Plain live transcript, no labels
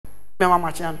me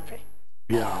mama chan pe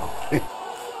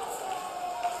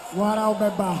Wara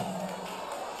obeba.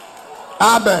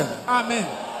 Amen. Amen.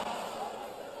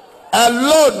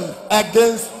 Alone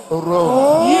against Rome.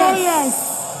 Oh, yes.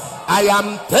 I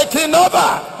am taking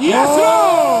over. Yes,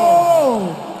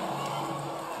 Lord.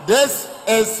 This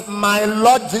is my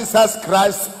Lord Jesus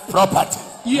Christ's property.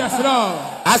 Yes, Lord.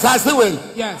 As I see well.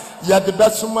 Yes. You are the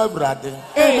best of my brother.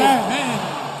 Amen.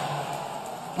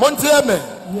 Montiame.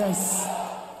 Yes.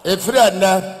 If you are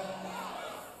not,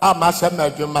 I'm a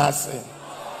Shamajumasi.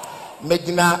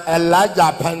 Megina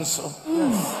Elijah pencil.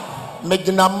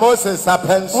 Megina Moses a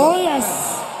pencil. Oh, yes.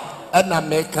 And I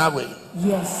make a way.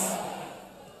 Yes.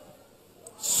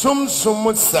 Sum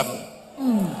sem.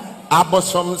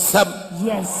 Abosom sem.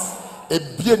 Yes. A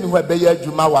bien where Beya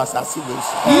Juma was as he was.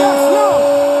 Yes,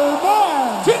 Lord.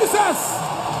 Jesus.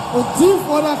 A deep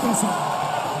for that person.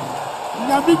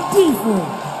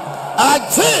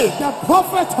 The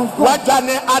prophet of God. What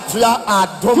Jane Atria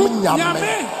Adom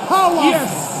Yame. Power.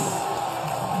 Yes.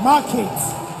 Market.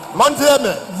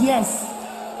 Montiame. Yes.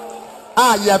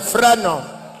 Your friend,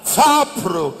 far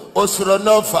pro,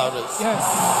 Osrono Faris. Yes.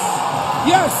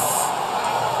 Yes.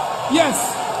 Yes.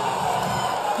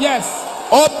 Yes.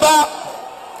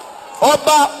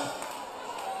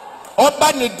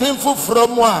 Oba ni dimfu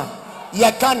from one.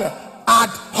 Yakana ad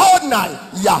honai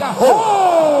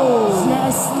Yahoo.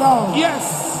 Yes, Lord. Yes.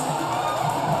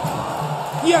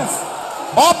 Yes.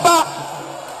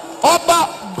 Oba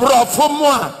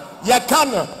brofumwa.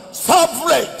 Yakana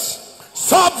sovereign.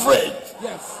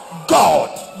 Yes. God.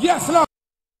 Yes, Lord.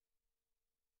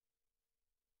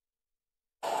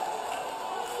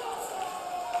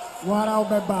 Wara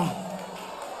obeba.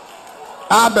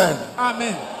 Amen.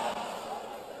 Amen.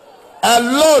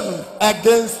 Alone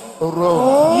against Rome.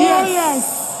 Oh, Yes. yes.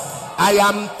 I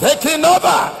am taking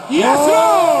over. Yes,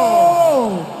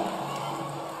 Lord.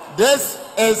 This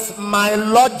is my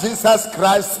Lord Jesus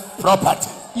Christ's property.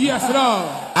 Yes, Lord.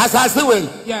 As I see well.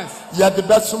 Yes. You are the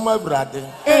best of my brother.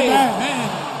 Amen.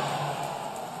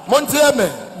 Montiame.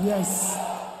 Yes.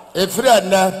 If you are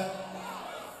not,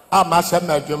 I'm a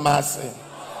Shamajumasi.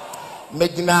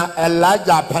 Megina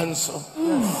Elijah pencil.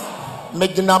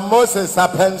 Megina Moses a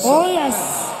pencil. Oh, yes.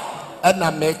 And I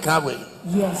make a way.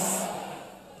 Yes.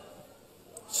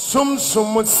 Sum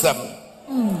sem.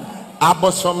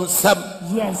 Abosom sem.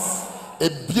 Yes. A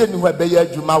bien where Beya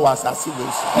Juma was as he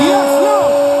was. Yes,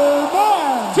 Lord.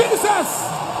 Amen. Jesus.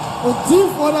 A deep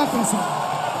for that person.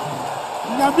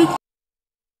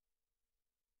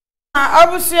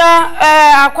 abusia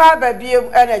akwa babie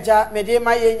eneja mede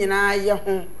maye nyina ye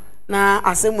ho na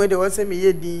asemu de wose me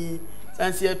ye di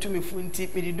sanse atumi funti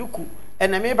mede duku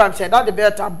ena me bam che da de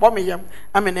beta bom yam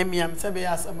amena miam se be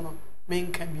asem no me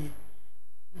nka bi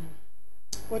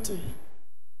what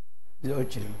the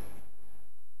ochirim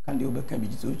kan de obeka bi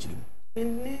ji ochirim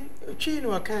ni twi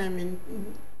no kan me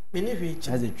ni hwe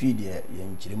chi as a tree de ye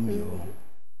nchirim yo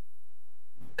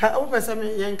ka o pesa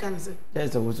me yen kan se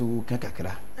just also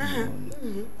kakakra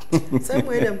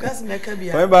samu edem kas me ka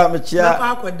bia why ba me chia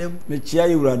akwadam me chia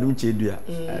yuradum chedua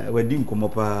wadi nkomo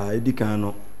pa edikan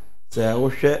no se wo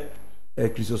hwe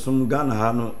Christosum Ghana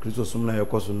ha no Christosum na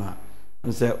yekoso na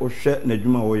nse wo hwe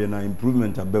n'adwuma wo ye na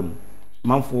improvement abam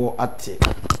manfo ate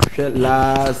hwe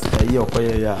last year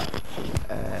okoye ya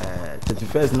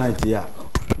 31st night ya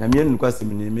na me enu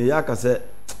kwasem ni me ya ka se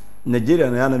Nigeria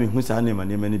na ya na me hu sa na ma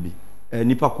ni bi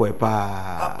nipa ko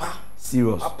pa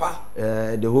serious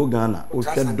the whole Ghana o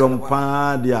hwe dom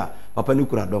pa dia papa ni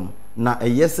kura dom na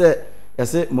yese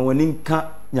mawani nka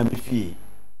nyamefie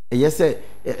yese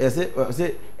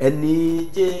eni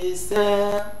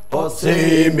jese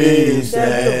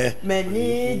osimese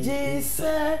meni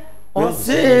jese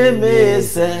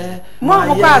osimese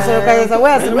mo kwa so ka yesa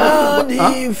wes na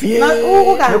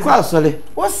u ka ko asole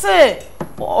wo se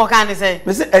o kan say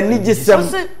me say eni jesem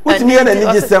utimi ya eni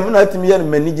jesem na utimi ya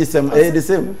meni jesem the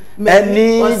same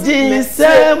eni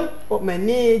jesem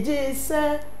meni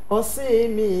jese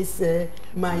osimese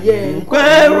maye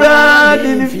kwera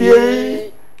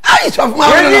dinfie ai so ma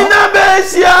eni na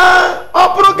besia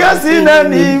oprogasi na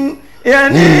nim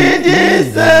eni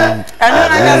jesem ana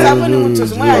na samu ni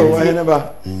mutusu mo ya ene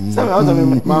ba se ma o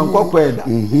me ma nko kweda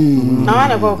na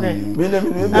wana ko kwe me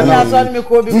na so ni me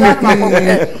ko bi kwa ma ko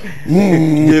kwe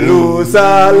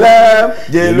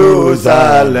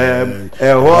Jerusalem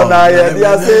ehona ye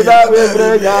dia se da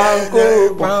bebre nyanko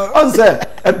onse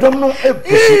edom no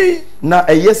epushi na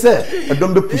eyese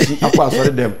edom be pushi akwa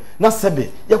asore dem na sebe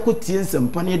yakotie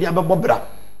nsempa ne dia bebobra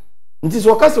nti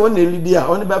so kase won na elidi a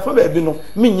won be fa ba bi no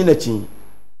menyi na chin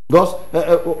because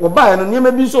oba no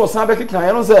niam bi so osan be kekan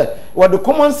ye no say what the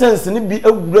common sense ni bi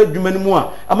awura adwuma ni mu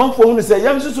a amanfo hu say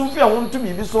yam susu mfi ho nto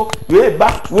bibi so we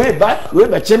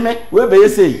ba cheme we ba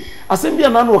yesei asem bia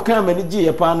na no kan amani gi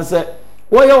ye pa no say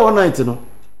wo ye all night no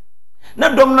na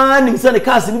dom na nim say ne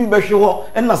cars ni bi behwe ho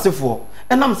na sefo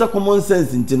enam say common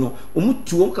sense nti no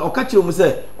omutu oka kire mu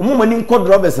say omumani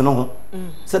nkodro bes no ho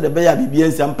say de be ya bibi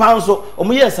ansi ampa nso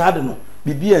omu ye sa de no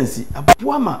bibi ansi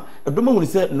aboa ma edom hu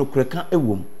say no kreka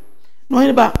ewom no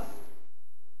he ba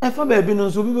efa ba bi no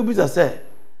nso bi bisa say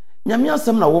nyame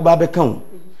asem na wo ba be kan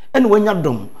ene wanya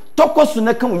dom tokoso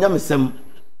na kan nyame sem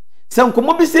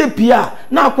senkomo bi say pia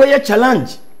na akoye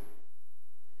challenge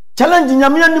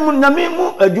nyame anim nyame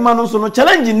mu adwuma no so no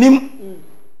challenge nim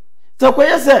so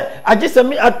koye say agese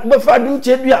mi befa dum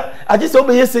chedua agese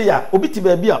obeyese ya obiti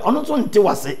ba bia ono so nte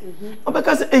wase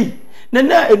obeka say ei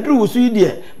na eduru so yi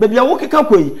de ba bia wo keka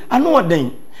koi ano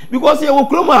oden because ye wo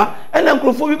kroma ena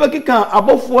nkrofo bi bekeka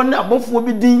abofo ne abofo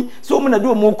bi din so mu na de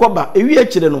omu koba ewi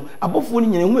akire no abofo ni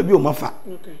nyene hu bi o mafa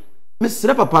okay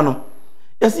mesre papa no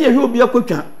yesi ye hwe obi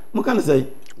akotwa muka ne say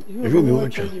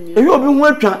ehwe obi hu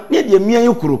atwa ne de mia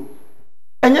yekuro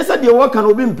enye se de wo ka no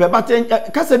obi mpe bate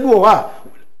kasa bi wo ha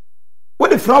wo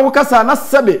de fra wo kasa na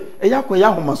sebe eyakoya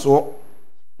homaso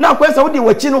na akwesa wo de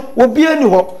wachi no obi ani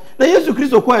ho na Yesu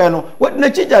Kristo kwaye no wo na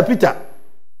chija Peter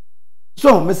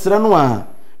so mesre no a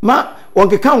ma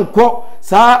wonkeka nko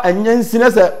saa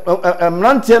anyansine se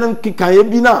mrantie no keka ye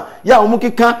bi na ya wo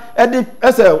mukeka ede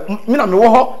ese mina me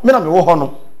wo ho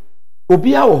no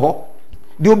obi a wo ho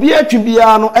de obi atwi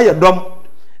bia no eye dom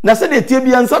na se de tie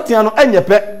bia nsatea no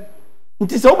enyepe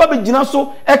nti se oba begina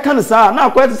so eka ne saa na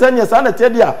akwete se nya saa na tie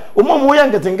dia omo ye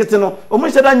ngetenkete no omo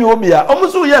hyeda nya obi a omo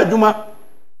so ye adwuma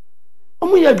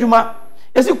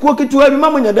esi kuo ketua bi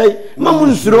mamu nya dai mamu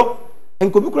nsuro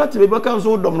enko bi kura tebe baka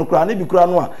nso dom no kura na bi kura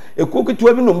no a ekuo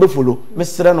ketua bi no mbefolo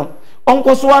mesere no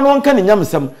onko so anu onka ne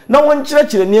nyamsam na won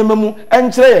kyerɛkyerɛ niema mu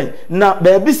enkyerɛ yen na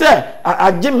ba bi se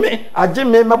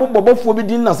ageme mabobofo bi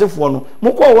din nasefo no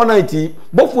mokɔ wɔ na iti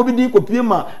bofo bi din kopie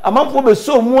ma amanfo be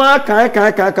so mu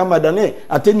aka madane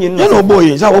ateni no no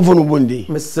boy sa wofo no bondi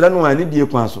mesere no ani die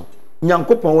kwan so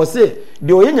nyankopɔn wɔ se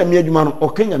de oyɛ nyame adwuma no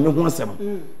ɔka nyame ho asɛm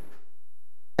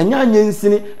enya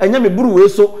nyensini enya me buru we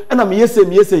so na me yese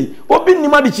obi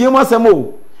nima de chiemu asem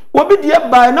o obi de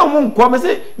ba na mo nko me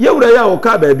se yewura ya o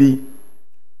ka ba bi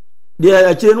de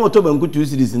akire no to banku 2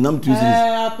 series nam 2 series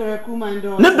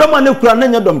ne dom na kura na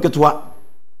nya dom ketwa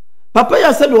papa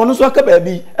ya se de wono so aka ba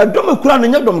bi edom kura na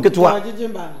nya dom ketwa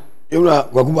yewura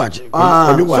gwakubache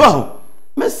so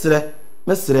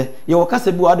mesre ye wo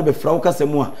kasa bi wo ade be fra wo kasa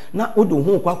mu a na wo de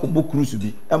ho kwa akobɔ cruise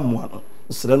bi emmoa no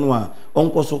sere no a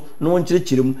onkoso na won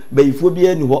kyerɛkyerɛm bayifo bi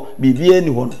ani hɔ bibia ani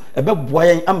hɔ no ɛbɛboa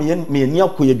yɛn ama yɛn me ani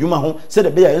akɔ adwuma ho sɛ de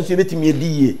be ya nso betimi edi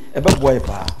yie ɛbɛboa yɛ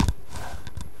pa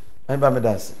ai ba me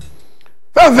das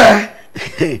fefe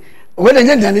we de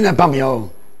nyanda na pam ya o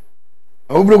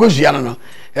obrogo zua no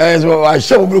so a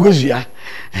hye obrogo zua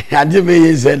ade me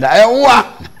ye zeda wa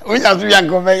o nya so ya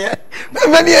ko be ye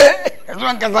fefe die so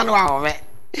an kasa no wa me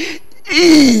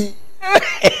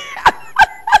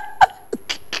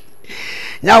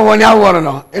nya woni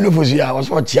no enu fozua wo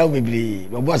so tia bebiri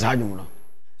bo bo sa adwum no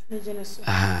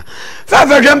fa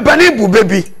fa jempani bu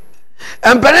bebi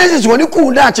empani se woni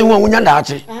ku da che ho wonya da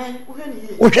che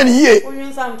wo hwe ni ye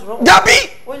dabi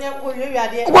wo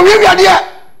wiade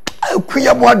ku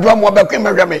ya bo adwa mo ba kwen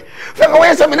mehwe fa fa wo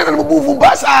yesa me na bu fu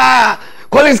ba sa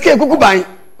collins ke kuku ban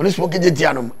oni so ke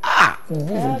jetia no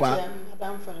bu fu ba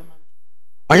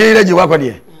onye ire ji wa kwa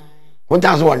de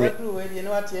wonta so wonwe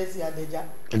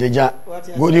Adeja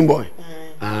golden boy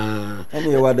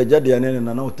ene wa Adeja de ane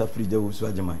na utafiri je wusu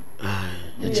ajeman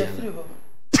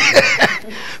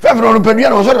fefro no pedua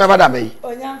no so de bada mai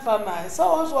onya mfama so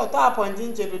won so to aponje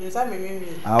nchedo ni sa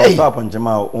menwi to aponje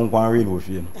ma onkwan wi no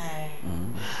fie no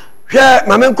hwe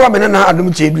mame nko be na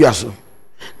adom chedua so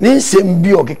ni nsem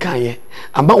bi okeka ye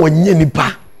aba wonye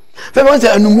nipa fefro se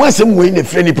anumu asem wo ni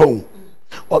fre nipa wo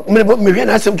me hwe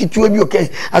na asem kitua bi okay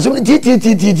asem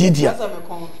ti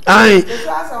ai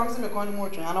eso asem se me kon ni mo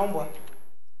twa ana mbo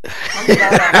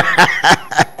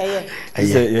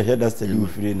ye head us tell you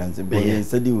free na se be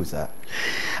sadi usa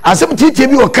asem ti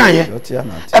bi okan ye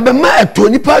ebe ma eto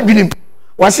nipa adwinim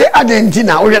wase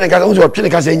Argentina wo hwe na kasa wo so twe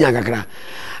kasa nya kakra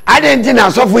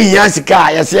Argentina sofo yiya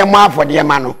sika ya se ma afode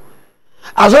ma no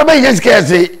aso be yiya sika ya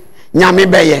se nyame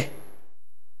beye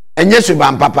enye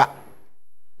suban papa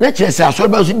na chese aso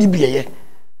ba so dibieye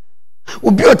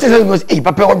obi o tese because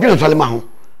papa obi no tole ma ho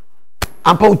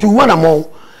ampa o tu wana mo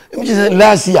mi chese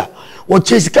last year o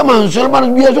chese kama nso ba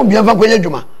no bia so bia fa kwanya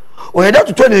dwuma o yeda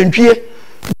to na ntwie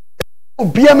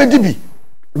obi a medibi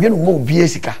obi no mo obi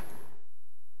esika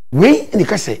we ni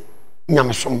ka se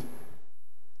nyamesom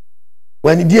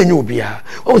wani die nye obia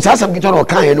o sasam kitoro o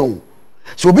kan ye no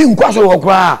so obi nkwa so wo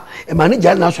kra e ma ne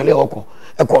jare na so le woko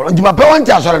e ko nti papa won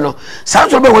ti asore no sa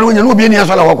so be woni wonya no obi ni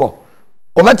asore woko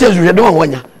o ba tezu ye do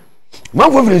wonya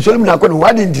man fo fili so na ko no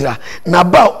wadi ndira na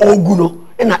ba ogu no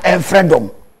na e freedom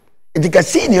etika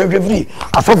sini e free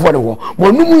asofo ne ho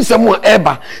mo num nsem a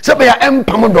eba se be ya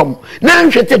empam dom na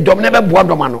nhwete dom na be boa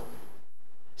dom ano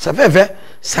se fefe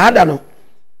saada no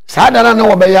na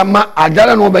wo be ya ma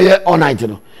adara no be ye all night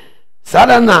no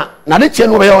saada na de che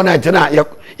no be ye all night na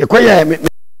ye koye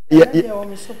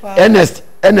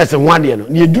Ernest nwade no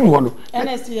ne duru ho no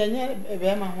Ernest ye nye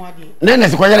be ma ho ade na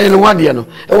Ernest koye ne nwade no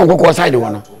e won kokko side wo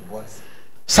no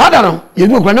saada no ye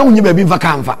duru kra na wunye ba bi mfa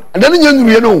kamfa da no nya nuru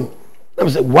ye no na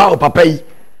say wow papa yi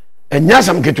enya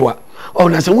sam ketwa o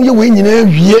na se wunye we nyina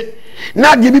wie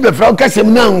na de bi be fra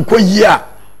kasem na nkoyi a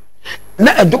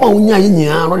na edoma wunya yi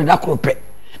nyina ro de da krope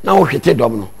na wo hwete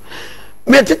dom no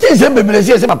me tete se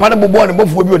bebelese se papa na bobo ne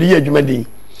bofuo bi o de ye adwuma din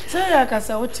se ya ka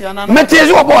se wuti ona me tete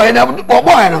se boy na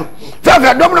boy no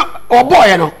fa dom no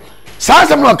boy no sa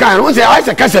sam no kan no se ai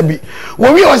se kasa bi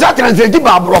wo wi o sa translate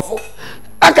ba abrofo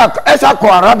aka esa ko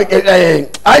arabic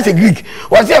ai se greek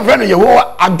wo se friend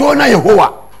yehowa adona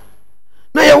yehowa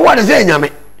na yehowa de se nyame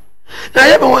na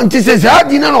ye be won ti se sa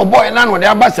di na no boy na no de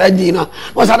aba sa di na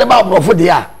wo sa de ba abrofo de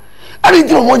a ari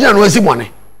ti mo jina no esi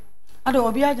bone ado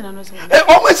obi agina no se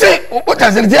o me se o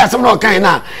ta se di asem no kan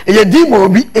na ye di mo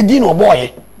obi e di no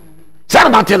boy sar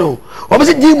ba te no o be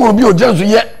se di mo obi o janso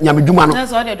ye nyame dwuma no na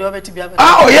so de o be ti bia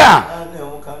ah oh yeah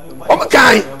o me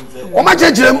kan o ma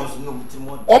chechirem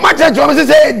o ma chechirem o me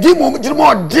se di mo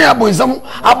jirmo de abonsam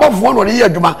abofo no ye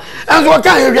adwuma enso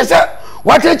kan ye hwe se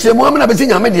wa chechirem o me na be se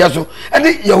nyame de so e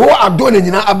di yeho adona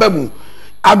nyina abamu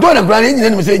adona kra nyina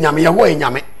ni me se nyame yeho ye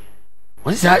nyame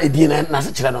wọ́n sá èdè náà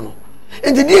se kyerẹ́ no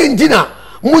nti di ntina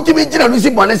muti bi ntina no si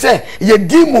bọ̀ ne sẹ́ yẹ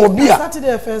di mọ̀ obi a.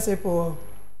 Saturday first April.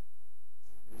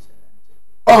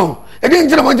 Èdè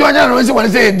ntina mo ti wájú no si bọ̀ ne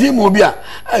sẹ́ yẹ di mọ̀ obi a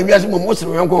ebi ase mo mo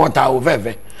sèrè yẹn kó ọ̀tá o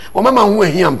fẹ́fẹ́ wọ́n mẹ́ma ho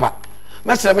ehia mpa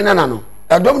mẹ́sẹ̀rẹ̀ mi nana no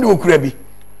ẹ̀dọ́m de okura bi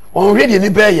wọ́n hwẹ́ di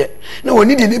nipa yẹ na wọ́n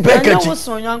ni di nipa kẹ́kyi. Ẹ̀yẹ́ wọ́n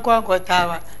sùn yẹn kó ọ̀tá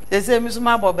wa sese mi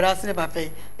suma bọ̀ brasile papa yi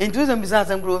nti wọ́n bisa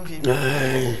asẹ́m kúrò nfi.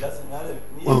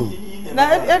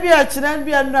 Na ebi a china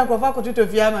bi a nuna kofa ko tuto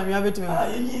fia ma mi abetime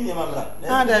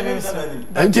ah da bi so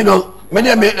anti no me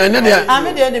de me ene de ah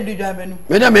me de bi dwa benu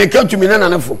me de me ka tumi na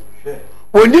nanefo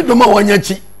oni do ma wonya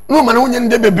chi no ma na wonya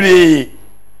nde bebre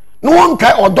no won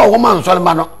kai odo wo ma nso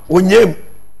ma no onyem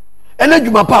ene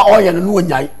dwuma pa o ye no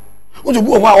wonyai uzu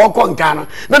bu ho a wo ko nka na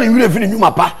na yure fini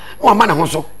dwuma pa no ma na ho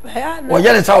so wo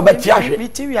ye ne sa wo beti ahwe mi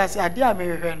ti wi ase ade a me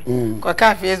hwehwe no ko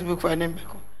ka Facebook for nem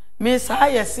beko me sa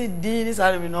yesi di ni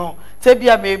sa me no te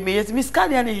bia me yesi mi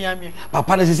scan ya ne hia me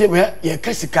papa na sese me ye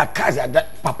kasika kaza da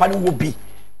papa ni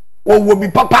wo bi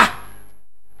papa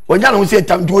onya na wo se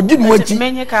tam to odi mu achi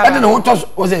ade na wo to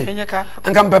wo se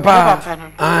anka papa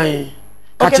ai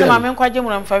okay na me nkwaje mu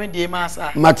na mfa me die ma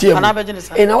sa ana beje ne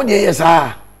sa na wo de ye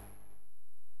sa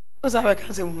o sa be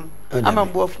kan se mu ama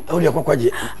mbofu wo de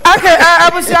kokwaje okay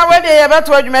abusia we de ye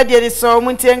beto adwuma de ni so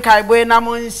mu ntie nkai boy na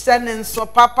mu nhyɛ ne nso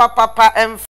papa